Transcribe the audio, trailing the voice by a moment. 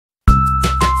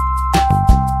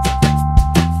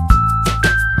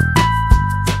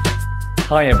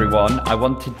Hi everyone, I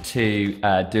wanted to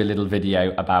do a little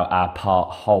video about our part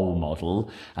whole model,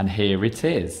 and here it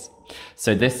is.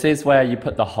 So this is where you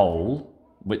put the whole,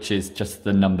 which is just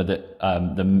the number that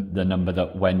the number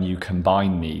that when you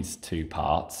combine these two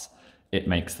parts, it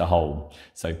makes the whole.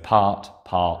 So part,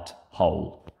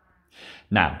 whole.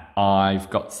 Now I've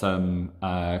got some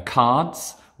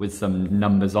cards with some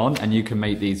numbers on, and you can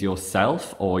make these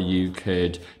yourself, or you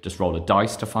could just roll a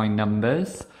dice to find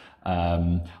numbers.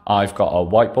 I've got a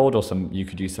whiteboard, or you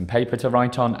could use some paper to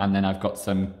write on, and then I've got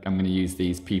I'm going to use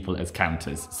these people as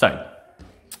counters. So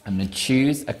I'm going to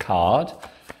choose a card,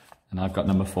 and I've got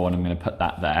number 4, and I'm going to put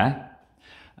that there.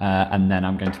 And then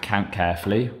I'm going to count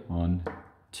carefully. 1,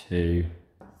 2,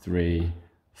 3,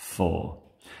 4.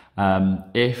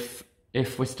 If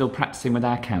we're still practicing with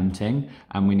our counting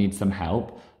and we need some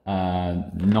help,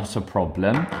 not a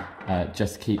problem.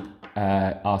 Just keep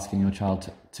asking your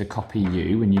child to copy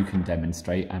you, and you can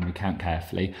demonstrate, and we count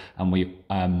carefully, and we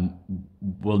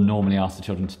will normally ask the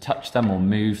children to touch them or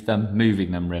move them.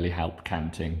 Moving them really help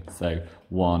counting. So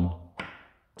 1,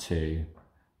 2,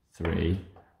 3,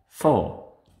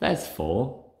 4. There's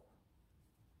 4.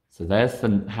 So there's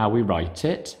how we write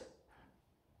it,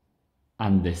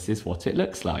 and this is what it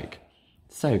looks like.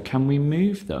 So can we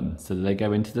move them so that they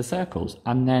go into the circles?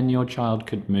 And then your child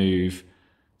could move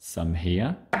some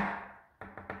here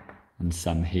and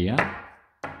some here.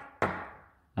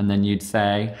 And then you'd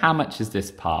say, how much is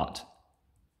this part?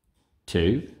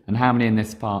 2. And how many in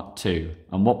this part? 2.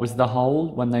 And what was the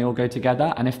whole when they all go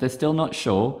together? And if they're still not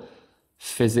sure,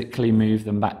 physically move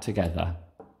them back together.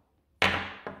 Oh,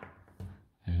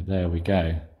 there we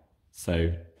go.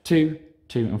 So 2,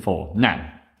 2 and 4.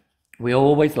 Now, we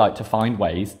always like to find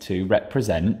ways to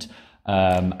represent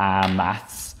our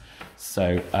maths.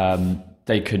 So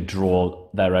they could draw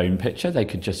their own picture. They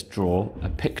could just draw a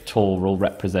pictorial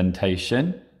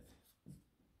representation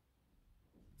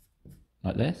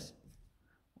like this.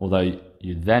 Although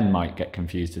you then might get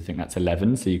confused to think that's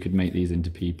 11, so you could make these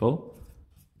into people.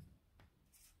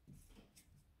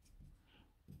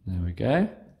 There we go.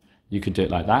 You could do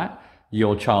it like that.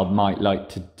 Your child might like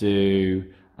to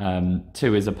do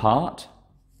 2 is a part,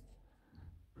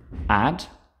 add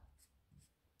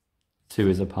 2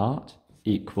 is a part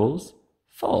equals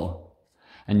 4.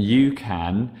 And you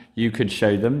could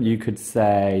show them, you could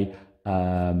say,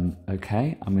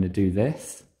 okay, I'm going to do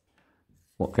this.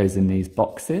 What goes in these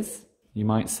boxes, you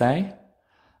might say.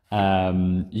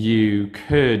 You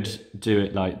could do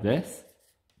it like this.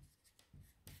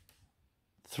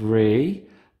 3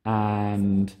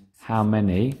 and how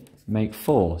many make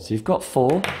 4? So you've got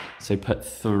 4, so put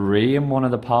 3 in one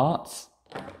of the parts.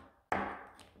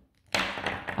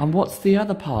 And what's the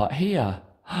other part here?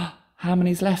 How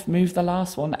many's left? Move the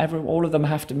last one. All of them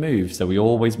have to move, so we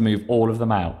always move all of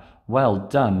them out. Well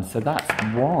done. So that's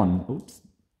 1. Oops,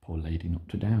 poor lady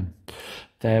knocked her down.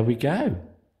 There we go.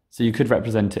 So you could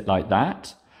represent it like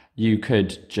that. You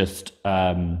could just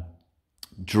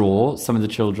draw. Some of the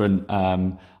children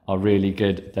are really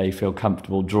good. They feel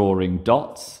comfortable drawing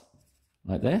dots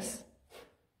like this.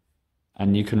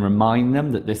 And you can remind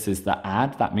them that this is the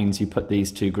add. That means you put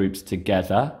these two groups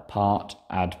together, part,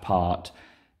 add part,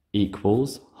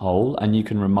 equals, whole. And you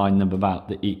can remind them about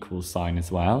the equals sign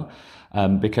as well.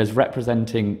 Because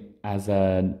representing as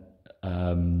a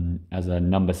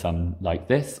number sum like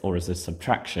this, or as a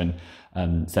subtraction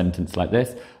sentence like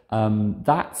this,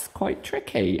 that's quite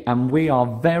tricky, and we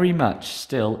are very much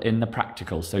still in the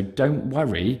practical, so don't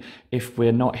worry if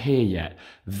we're not here yet.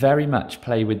 Very much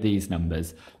play with these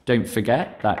numbers. Don't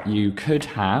forget that you could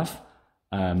have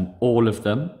all of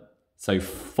them, so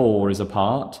 4 is a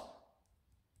part,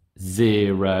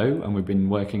 0, and we've been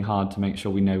working hard to make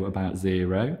sure we know about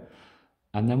 0.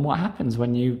 And then what happens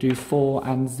when you do 4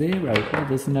 and 0? Well,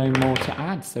 there's no more to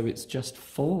add, so it's just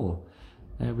 4.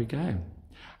 There we go.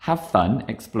 Have fun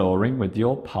exploring with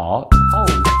your part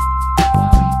whole.